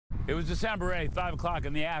It was December 8th, 5 o'clock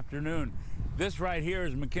in the afternoon. This right here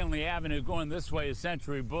is McKinley Avenue. Going this way is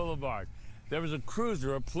Century Boulevard. There was a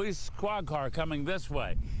cruiser, a police squad car coming this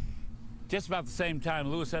way. Just about the same time,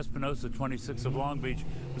 Luis Espinosa, 26 of Long Beach,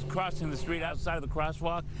 was crossing the street outside of the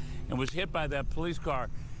crosswalk and was hit by that police car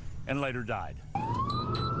and later died.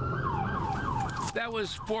 That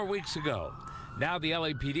was 4 weeks ago. Now the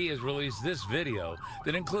LAPD has released this video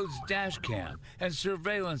that includes Dashcam and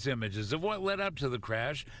surveillance images of what led up to the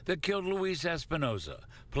crash that killed Luis Espinosa.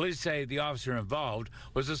 Police say the officer involved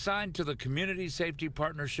was assigned to the Community Safety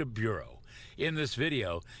Partnership Bureau. In this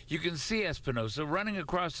video, you can see Espinosa running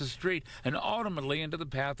across the street and ultimately into the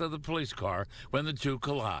path of the police car when the two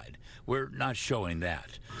collide. We're not showing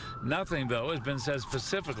that. Nothing, though, has been said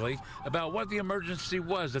specifically about what the emergency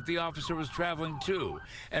was that the officer was traveling to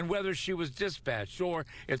and whether she was dispatched or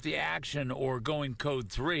if the action or going code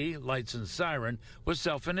 3, lights and siren, was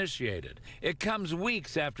self-initiated. It comes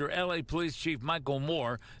weeks after LA Police Chief Michel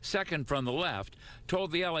Moore, second from the left,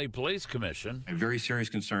 told the LA Police Commission, I have very serious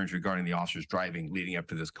concerns regarding the officer's driving leading up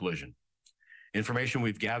to this collision. Information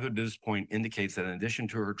we've gathered to this point indicates that in addition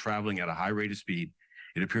to her traveling at a high rate of speed,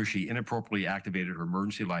 it appears she inappropriately activated her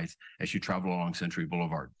emergency lights as she traveled along Century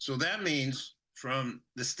Boulevard. So that means from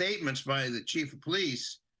the statements by the chief of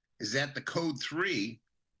police is that the code 3,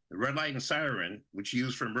 the red light and siren, which you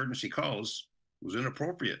use for emergency calls, was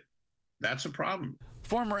inappropriate. That's a problem.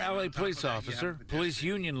 Former LA police officer, police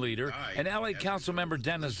union leader, and LA council member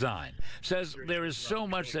Dennis Zine says there is so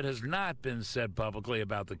much that has not been said publicly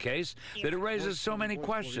about the case that it raises so many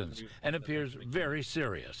questions and appears very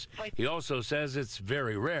serious. He also says it's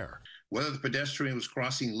very rare. Whether the pedestrian was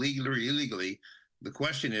crossing legally or illegally, the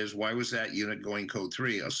question is, why was that unit going code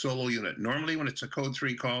 3, a solo unit? Normally, when it's a code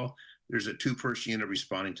 3 call, there's a 2-person unit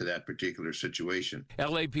responding to that particular situation.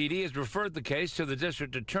 LAPD has referred the case to the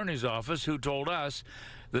district attorney's office, who told us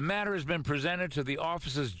the matter has been presented to the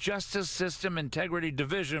office's Justice System Integrity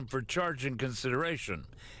Division for charge and consideration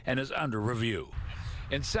and is under review.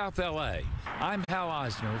 In South LA, I'm Hal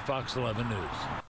Eisner, Fox 11 News.